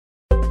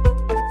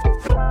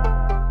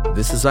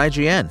This is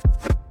IGN.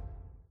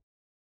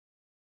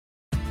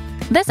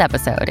 This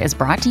episode is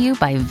brought to you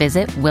by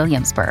Visit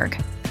Williamsburg.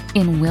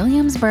 In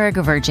Williamsburg,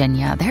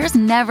 Virginia, there's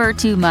never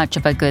too much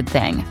of a good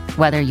thing.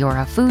 Whether you're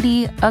a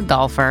foodie, a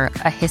golfer,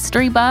 a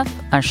history buff,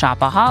 a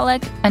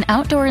shopaholic, an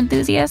outdoor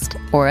enthusiast,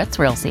 or a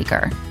thrill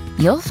seeker,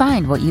 you'll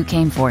find what you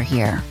came for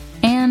here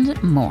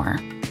and more.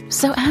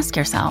 So ask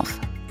yourself,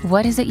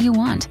 what is it you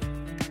want?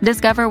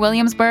 Discover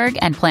Williamsburg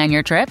and plan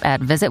your trip at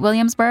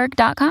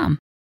visitwilliamsburg.com.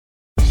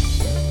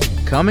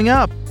 Coming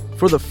up,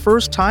 for the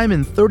first time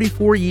in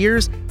 34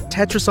 years,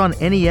 Tetris on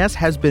NES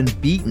has been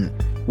beaten.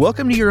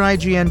 Welcome to your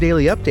IGN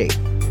Daily Update.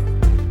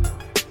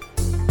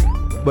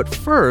 But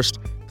first,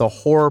 the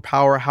horror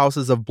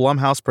powerhouses of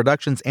Blumhouse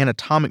Productions and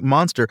Atomic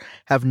Monster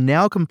have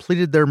now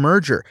completed their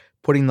merger,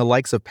 putting the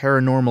likes of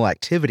Paranormal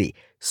Activity,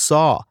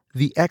 Saw,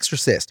 The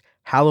Exorcist,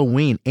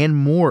 Halloween, and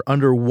more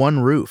under one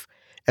roof.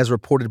 As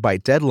reported by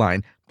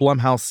Deadline,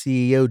 Blumhouse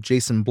CEO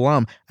Jason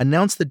Blum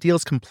announced the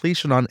deal's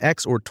completion on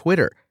X or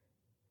Twitter.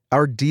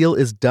 "Our deal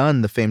is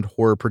done," the famed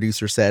horror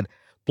producer said.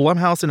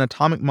 Blumhouse and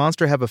Atomic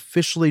Monster have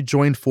officially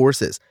joined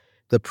forces.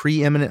 The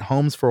preeminent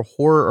homes for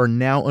horror are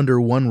now under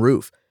one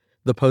roof.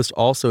 The post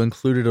also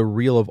included a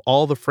reel of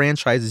all the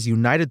franchises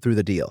united through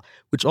the deal,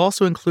 which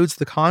also includes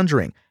The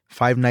Conjuring,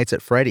 Five Nights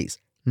at Freddy's,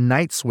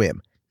 Night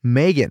Swim,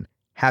 Megan,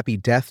 Happy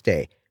Death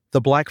Day, The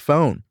Black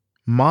Phone,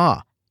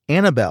 Ma,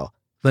 Annabelle,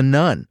 The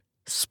Nun,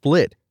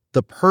 Split,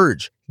 The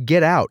Purge,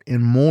 Get Out,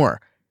 and more.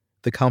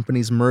 The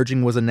company's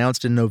merging was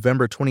announced in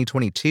November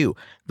 2022,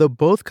 though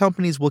both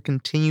companies will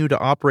continue to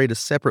operate as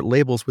separate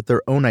labels with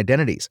their own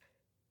identities.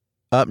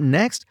 Up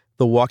next,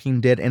 The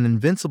Walking Dead and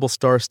Invincible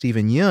star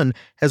Steven Yeun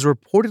has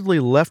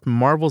reportedly left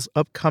Marvel's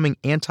upcoming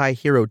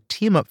anti-hero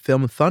team-up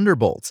film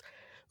Thunderbolts.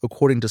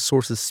 According to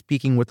sources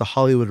speaking with The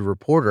Hollywood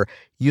Reporter,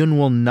 Yeun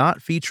will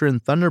not feature in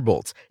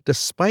Thunderbolts,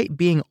 despite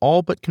being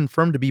all but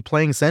confirmed to be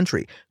playing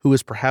Sentry, who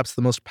is perhaps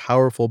the most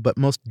powerful but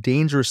most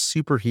dangerous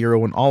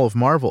superhero in all of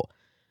Marvel.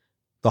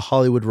 The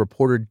Hollywood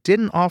Reporter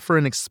didn't offer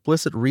an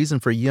explicit reason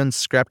for Yeun's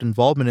scrapped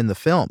involvement in the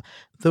film,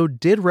 though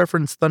did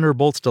reference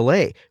Thunderbolt's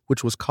delay,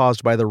 which was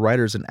caused by the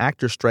writers and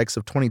actors strikes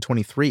of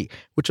 2023,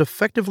 which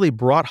effectively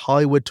brought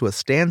Hollywood to a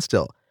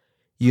standstill.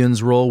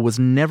 Yeun's role was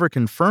never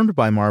confirmed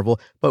by Marvel,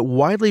 but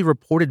widely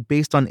reported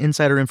based on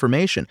insider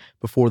information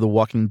before The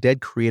Walking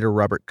Dead creator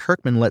Robert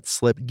Kirkman let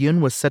slip Yeun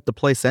was set to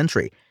play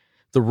Sentry.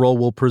 The role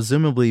will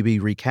presumably be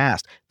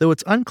recast, though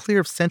it's unclear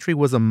if Sentry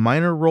was a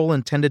minor role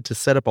intended to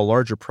set up a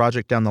larger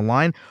project down the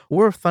line,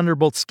 or if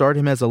Thunderbolts starred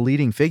him as a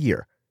leading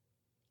figure.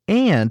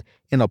 And,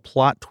 in a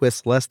plot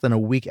twist less than a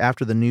week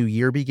after the new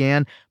year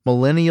began,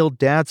 millennial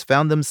dads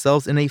found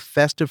themselves in a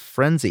festive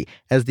frenzy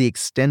as the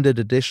extended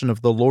edition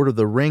of The Lord of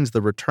the Rings: The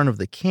Return of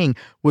the King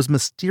was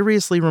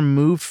mysteriously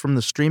removed from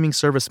the streaming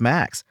service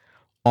Max.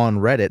 On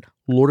Reddit,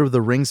 Lord of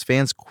the Rings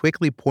fans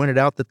quickly pointed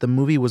out that the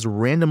movie was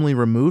randomly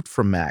removed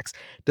from Max,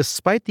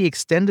 despite the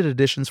extended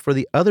editions for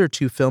the other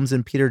two films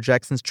in Peter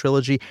Jackson's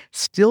trilogy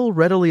still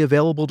readily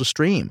available to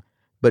stream.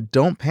 But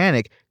don't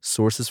panic,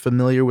 sources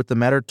familiar with the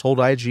matter told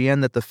IGN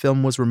that the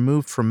film was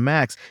removed from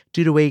Max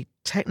due to a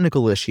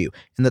technical issue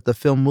and that the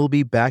film will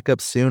be back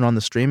up soon on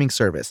the streaming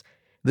service.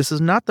 This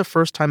is not the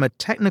first time a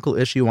technical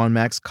issue on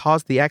Max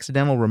caused the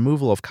accidental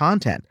removal of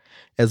content.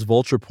 As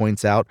Vulture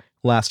points out,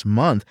 last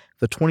month,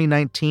 the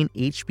 2019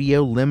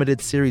 HBO limited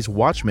series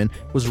Watchmen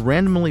was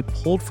randomly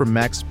pulled from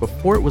Max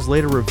before it was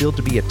later revealed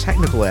to be a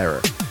technical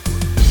error.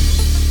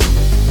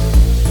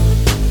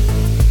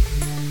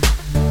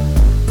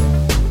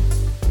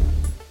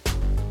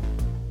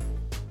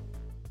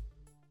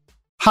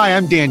 Hi,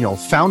 I'm Daniel,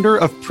 founder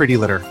of Pretty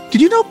Litter.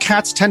 Did you know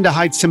cats tend to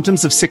hide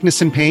symptoms of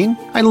sickness and pain?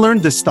 I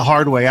learned this the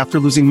hard way after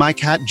losing my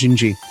cat,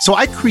 Gingy. So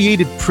I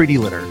created Pretty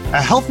Litter,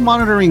 a health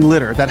monitoring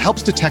litter that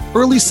helps detect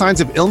early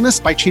signs of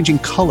illness by changing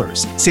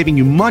colors, saving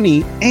you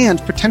money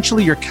and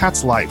potentially your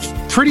cat's life.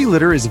 Pretty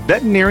Litter is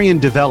veterinarian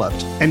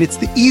developed, and it's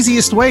the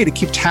easiest way to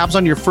keep tabs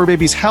on your fur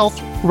baby's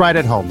health right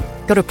at home.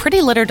 Go to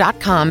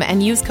prettylitter.com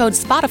and use code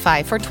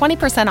SPOTIFY for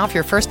 20% off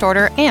your first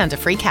order and a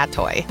free cat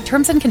toy.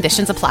 Terms and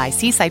conditions apply.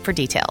 See site for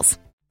details.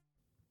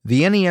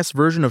 The NES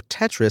version of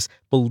Tetris,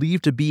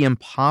 believed to be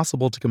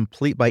impossible to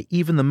complete by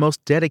even the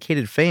most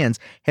dedicated fans,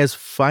 has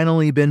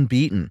finally been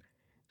beaten.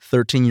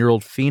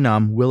 13-year-old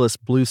phenom Willis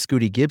Blue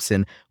Scooty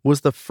Gibson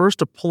was the first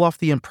to pull off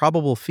the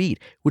improbable feat,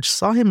 which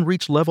saw him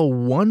reach level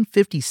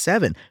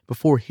 157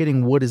 before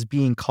hitting what is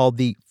being called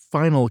the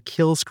final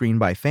kill screen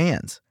by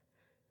fans.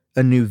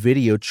 A new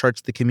video charts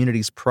the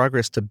community's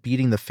progress to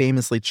beating the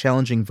famously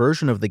challenging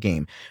version of the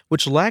game,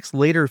 which lacks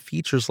later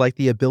features like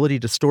the ability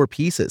to store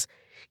pieces.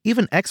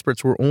 Even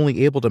experts were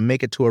only able to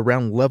make it to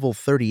around level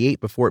 38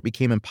 before it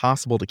became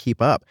impossible to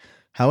keep up.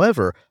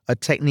 However, a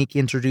technique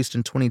introduced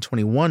in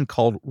 2021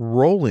 called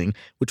rolling,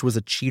 which was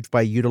achieved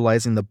by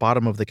utilizing the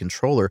bottom of the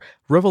controller,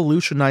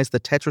 revolutionized the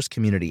Tetris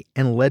community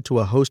and led to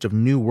a host of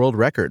new world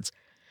records.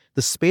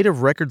 The spate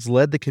of records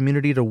led the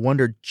community to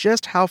wonder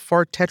just how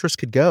far Tetris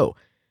could go.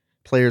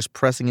 Players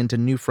pressing into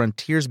new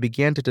frontiers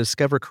began to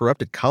discover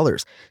corrupted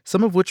colors,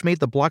 some of which made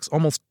the blocks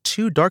almost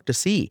too dark to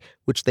see,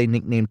 which they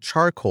nicknamed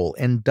charcoal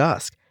and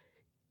dusk.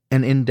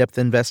 An in-depth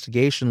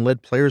investigation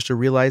led players to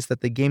realize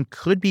that the game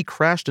could be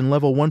crashed in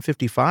level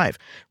 155,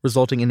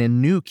 resulting in a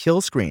new kill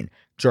screen,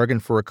 jargon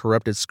for a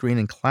corrupted screen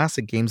in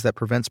classic games that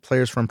prevents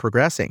players from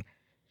progressing.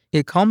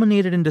 It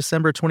culminated in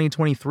December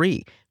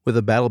 2023 with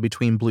a battle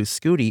between Blue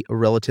Scooty, a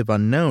relative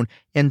unknown,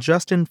 and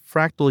Justin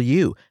Fractal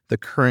U, the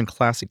current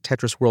classic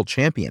Tetris world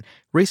champion,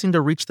 racing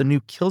to reach the new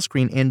kill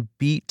screen and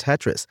beat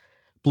Tetris.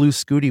 Blue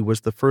Scooty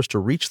was the first to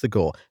reach the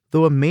goal,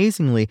 though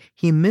amazingly,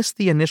 he missed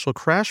the initial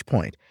crash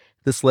point.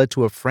 This led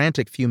to a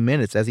frantic few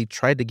minutes as he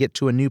tried to get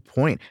to a new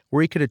point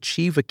where he could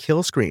achieve a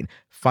kill screen,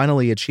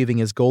 finally achieving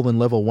his goal in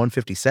level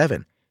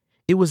 157.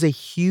 It was a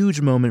huge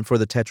moment for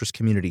the Tetris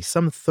community,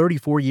 some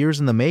 34 years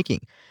in the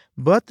making.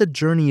 But the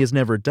journey is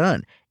never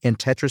done, and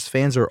Tetris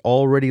fans are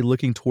already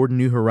looking toward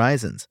new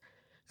horizons.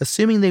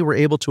 Assuming they were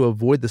able to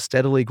avoid the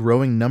steadily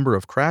growing number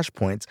of crash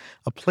points,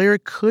 a player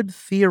could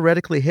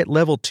theoretically hit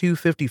level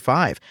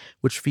 255,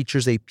 which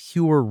features a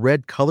pure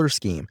red color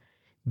scheme.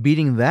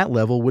 Beating that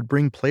level would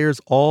bring players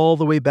all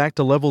the way back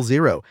to level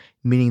 0,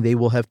 meaning they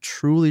will have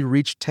truly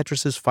reached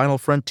Tetris's final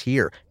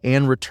frontier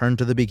and returned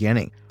to the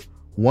beginning.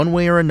 One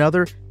way or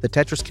another, the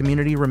Tetris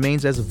community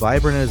remains as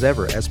vibrant as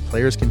ever as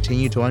players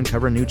continue to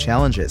uncover new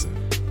challenges.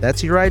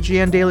 That's your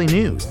IGN Daily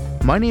News.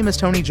 My name is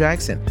Tony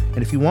Jackson,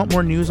 and if you want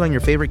more news on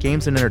your favorite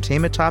games and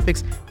entertainment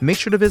topics, make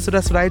sure to visit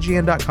us at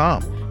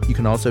IGN.com. You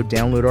can also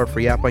download our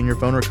free app on your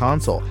phone or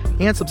console,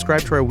 and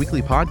subscribe to our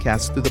weekly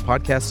podcasts through the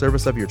podcast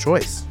service of your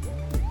choice.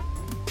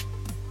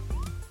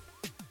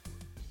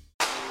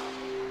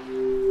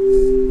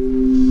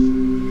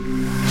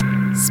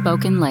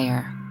 Spoken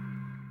Layer.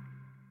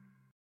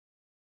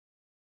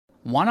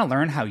 Want to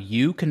learn how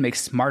you can make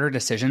smarter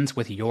decisions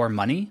with your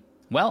money?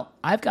 Well,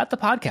 I've got the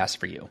podcast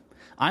for you.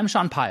 I'm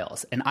Sean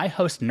Piles, and I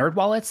host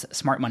NerdWallet's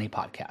Smart Money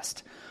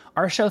Podcast.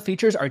 Our show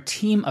features our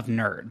team of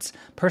nerds,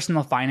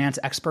 personal finance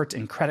experts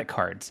in credit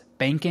cards,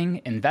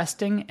 banking,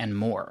 investing, and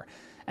more.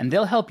 And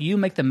they'll help you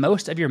make the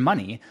most of your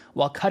money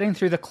while cutting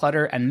through the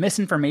clutter and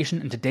misinformation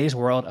in today's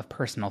world of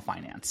personal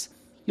finance.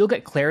 You'll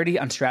get clarity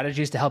on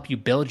strategies to help you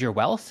build your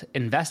wealth,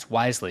 invest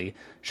wisely,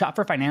 shop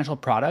for financial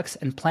products,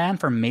 and plan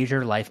for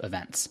major life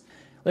events.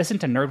 Listen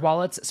to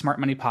NerdWallet's Smart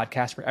Money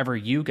Podcast wherever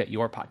you get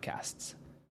your podcasts.